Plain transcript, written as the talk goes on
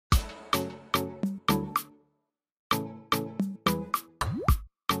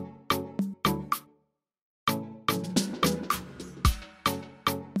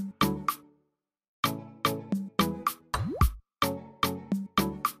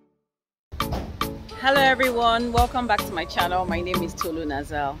Hello everyone, welcome back to my channel. My name is Tolu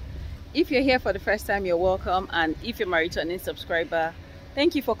Nazzal. If you're here for the first time, you're welcome, and if you're my returning subscriber,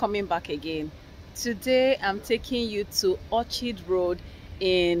 thank you for coming back again. Today I'm taking you to Orchid Road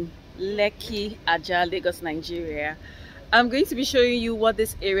in Lekki, Lagos, Nigeria. I'm going to be showing you what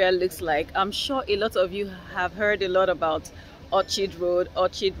this area looks like. I'm sure a lot of you have heard a lot about Orchid Road,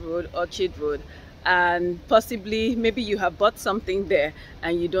 and possibly maybe you have bought something there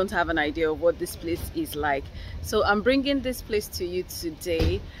and you don't have an idea of what this place is like. So I'm bringing this place to you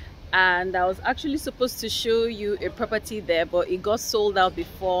today, and I was actually supposed to show you a property there, but it got sold out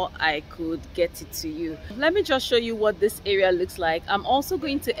before I could get it to you. Let me just show you what this area looks like. I'm also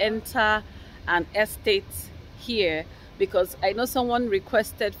going to enter an estate here because I know someone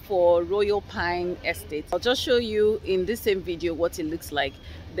requested for Royal Pine Estate. I'll just show you in this same video what it looks like.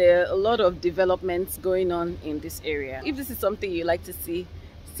 There are a lot of developments going on in this area. If this is something you like to see,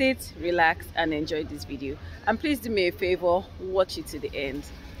 sit, relax and enjoy this video. And please do me a favor, watch it to the end.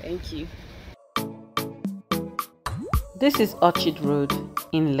 Thank you. This is Orchid Road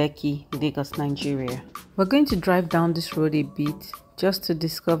in Lekki, Lagos, Nigeria. We're going to drive down this road a bit just to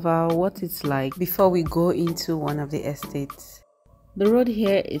discover what it's like before we go into one of the estates. The road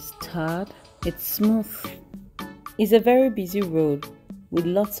here is tarred, it's smooth. It's a very busy road with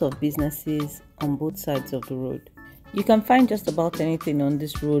lots of businesses on both sides of the road. You can find just about anything on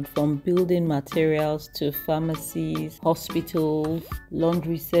this road, from building materials to pharmacies, hospitals,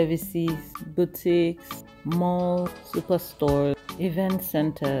 laundry services, boutiques, malls, superstores, event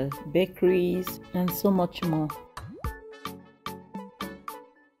centers, bakeries, and so much more.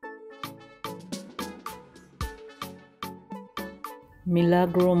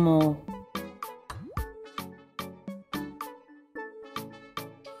 Milagro Mall.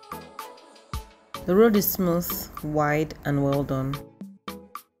 The road is smooth, wide and well done.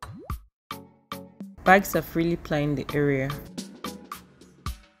 Bikes are freely plying the area.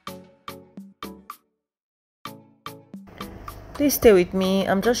 Please stay with me,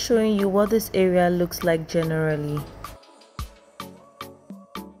 I'm just showing you what this area looks like generally.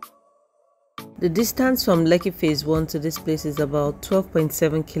 The distance from Lekki Phase 1 to this place is about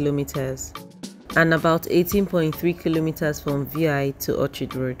 12.7 kilometers and about 18.3 kilometers from VI to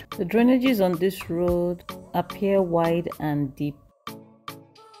Orchid Road. The drainages on this road appear wide and deep.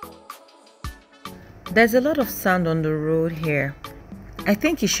 There's a lot of sand on the road here. I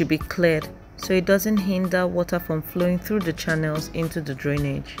think it should be cleared so it doesn't hinder water from flowing through the channels into the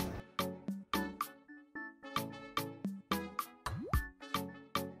drainage.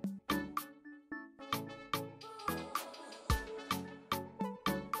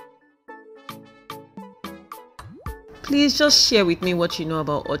 Please just share with me what you know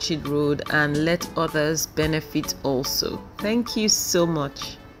about Orchid Road and let others benefit also. Thank you so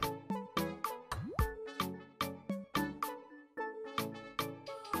much.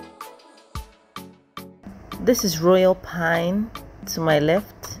 This is Royal Pine to my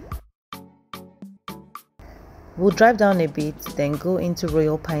left. We'll drive down a bit, then go into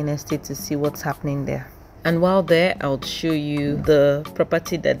Royal Pine Estate to see what's happening there. And while there, I'll show you the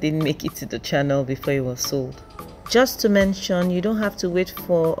property that didn't make it to the channel before it was sold. Just to mention, you don't have to wait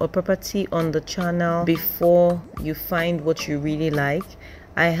for a property on the channel before you find what you really like.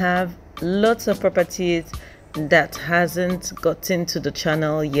 I have lots of properties that hasn't gotten to the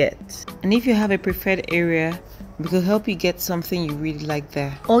channel yet. And if you have a preferred area, we could help you get something you really like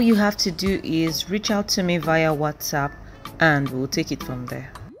there. All you have to do is reach out to me via WhatsApp and we'll take it from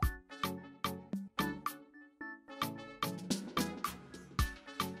there.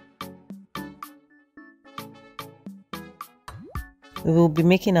 We will be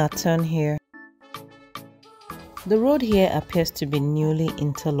making our turn here. The road here appears to be newly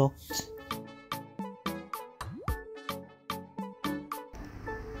interlocked.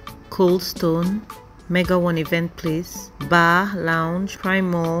 Cold Stone, Mega One Event Place, Bar, Lounge,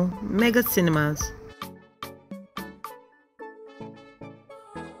 Prime Mall, Mega Cinemas.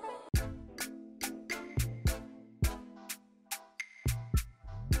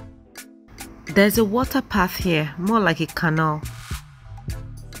 There's a water path here, more like a canal.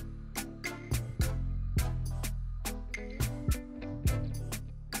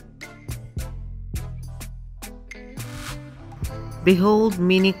 Behold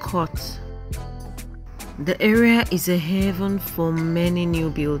mini court. The area is a haven for many new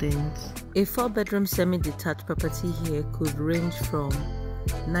buildings. A 4-bedroom semi-detached property here could range from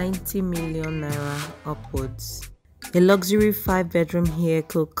 90 million naira upwards. A luxury 5-bedroom here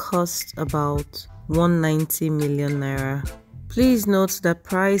could cost about 190 million naira. Please note that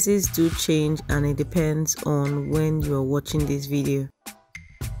prices do change and it depends on when you are watching this video.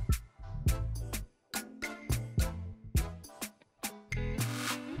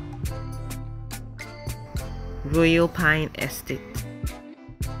 Royal Pine Estate.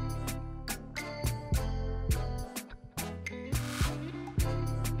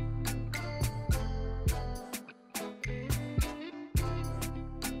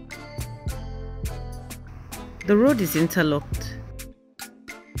 The road is interlocked.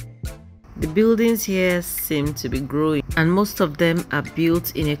 The buildings here seem to be growing, and most of them are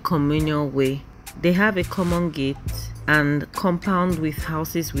built in a communal way. They have a common gate and compound with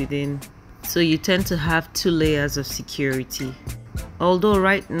houses within, so you tend to have 2 layers of security. Although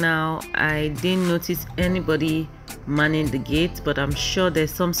right now I didn't notice anybody manning the gate, but I'm sure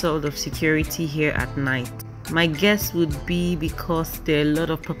there's some sort of security here at night. My guess would be because there are a lot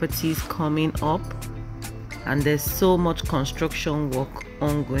of properties coming up and there's so much construction work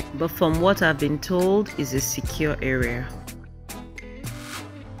ongoing, but from what I've been told, is a secure area.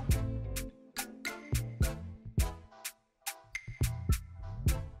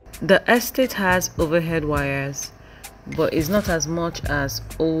 The estate has overhead wires, but it's not as much as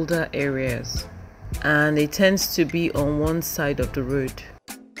older areas, and it tends to be on one side of the road.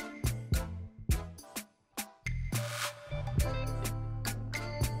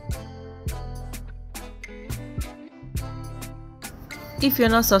 If you're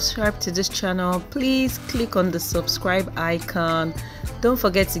not subscribed to this channel, please click on the subscribe icon. Don't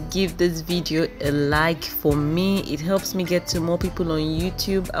forget to give this video a like for me. It helps me get to more people on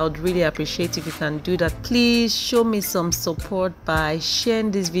YouTube. I would really appreciate if you can do that. Please show me some support by sharing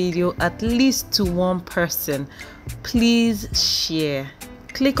this video at least to one person. Please share.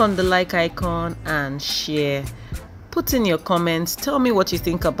 Click on the like icon and share. Put in your comments. Tell me what you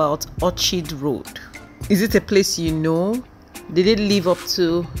think about Orchid Road. Is it a place you know? Did it live up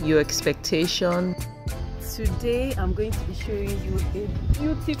to your expectation? Today I'm going to be showing you a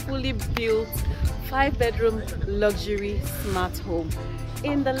beautifully built 5-bedroom luxury smart home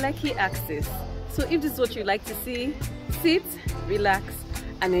in the Lekki axis. So if this is what you like to see, sit, relax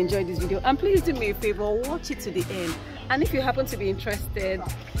and enjoy this video. And please do me a favor, watch it to the end. And if you happen to be interested,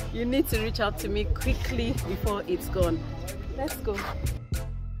 you need to reach out to me quickly before it's gone. Let's go.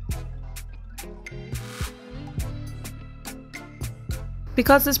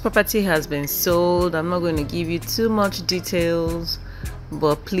 Because this property has been sold, I'm not going to give you too much details,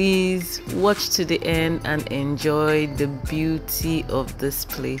 but please watch to the end and enjoy the beauty of this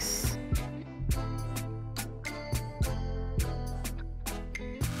place.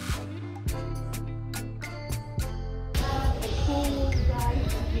 A pool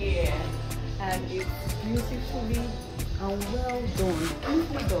right here, and it's beautifully and well done.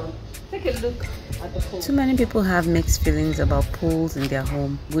 Beautifully done. Take a look at the pool. Too many people have mixed feelings about pools in their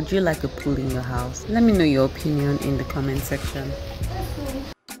home. Would you like a pool in your house? Let me know your opinion in the comment section.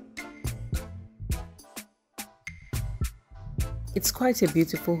 It's quite a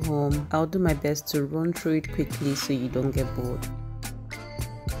beautiful home. I'll do my best to run through it quickly so you don't get bored.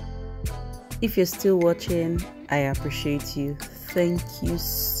 If you're still watching, I appreciate you. Thank you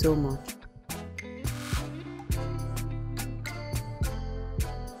so much.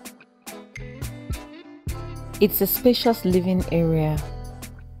 It's a spacious living area.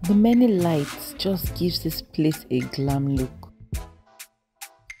 The many lights just gives this place a glam look.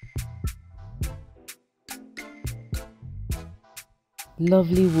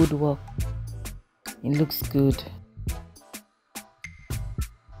 Lovely woodwork. It looks good.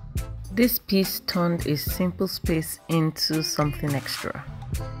 This piece turned a simple space into something extra.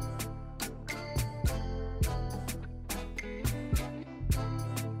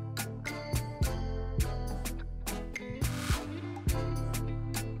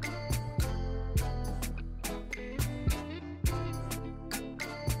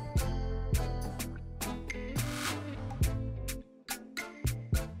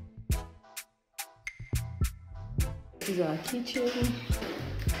 This is our kitchen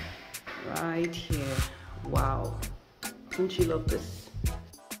right here. Wow, don't you love this?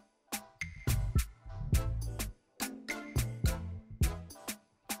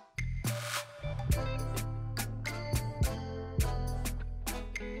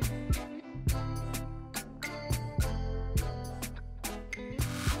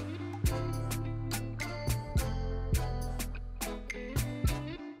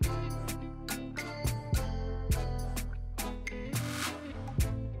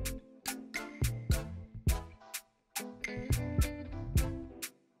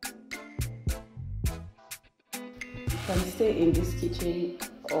 Can stay in this kitchen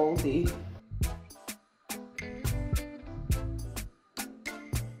all day.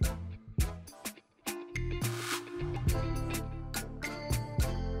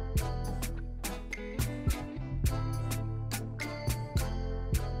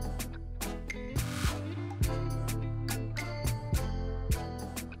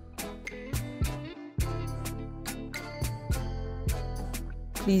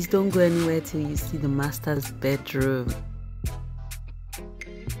 Please don't go anywhere till you see the master's bedroom.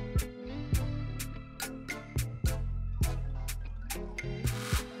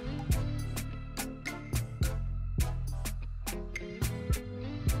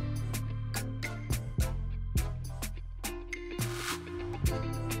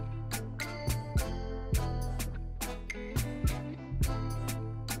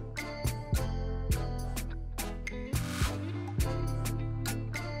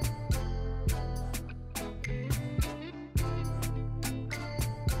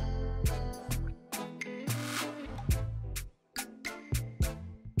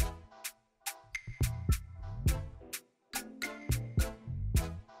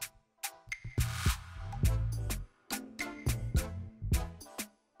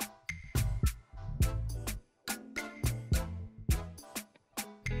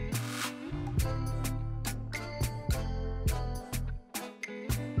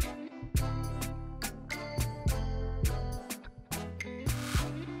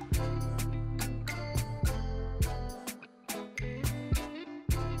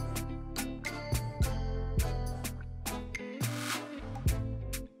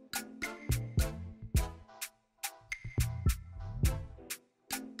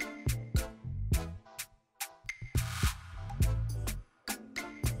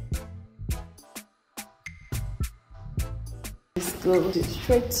 Let's go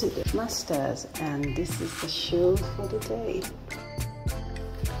straight to the masters, and this is the show for the day.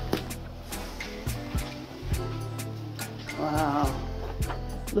 Wow,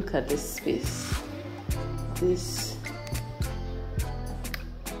 look at this space.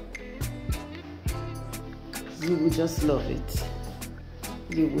 You will just love it.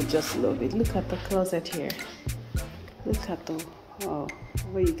 You will just love it. Look at the closet here. Look at the, oh,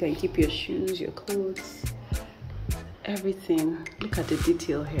 where you can keep your shoes, your clothes, everything. Look at the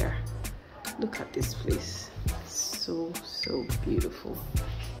detail here. Look at this place. So beautiful.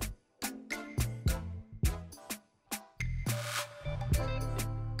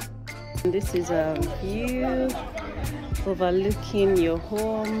 And this is a view overlooking your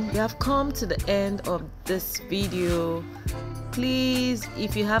home. We have come to the end of this video. Please,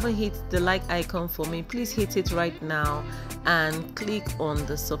 if you haven't hit the like icon for me, please hit it right now and click on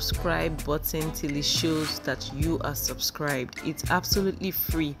the subscribe button till it shows that you are subscribed. It's absolutely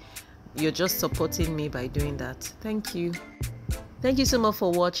free. You're just supporting me by doing that. Thank you. Thank you so much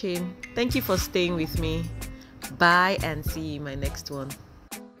for watching. Thank you for staying with me. Bye, and see you in my next one.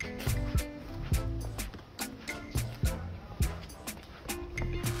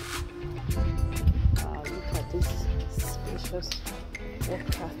 Just walk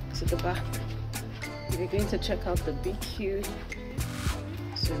back to the back. We're going to check out the BQ.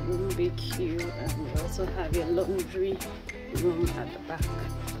 So room BQ, and we also have a laundry room at the back.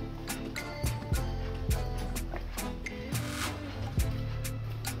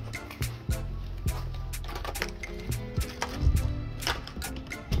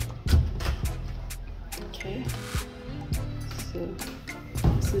 Okay, so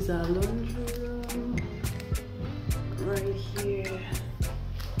this is our laundry room. Right here.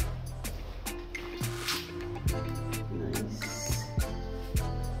 Nice.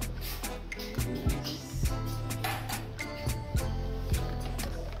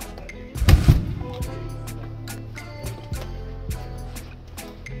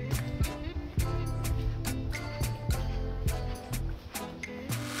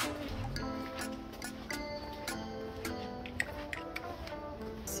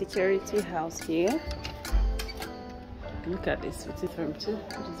 Security house here. Look at this fitting room too,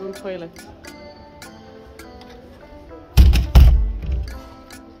 with his own toilet.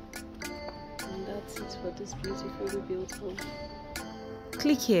 And that's it for this beautifully built home.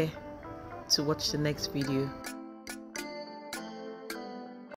 Click here to watch the next video.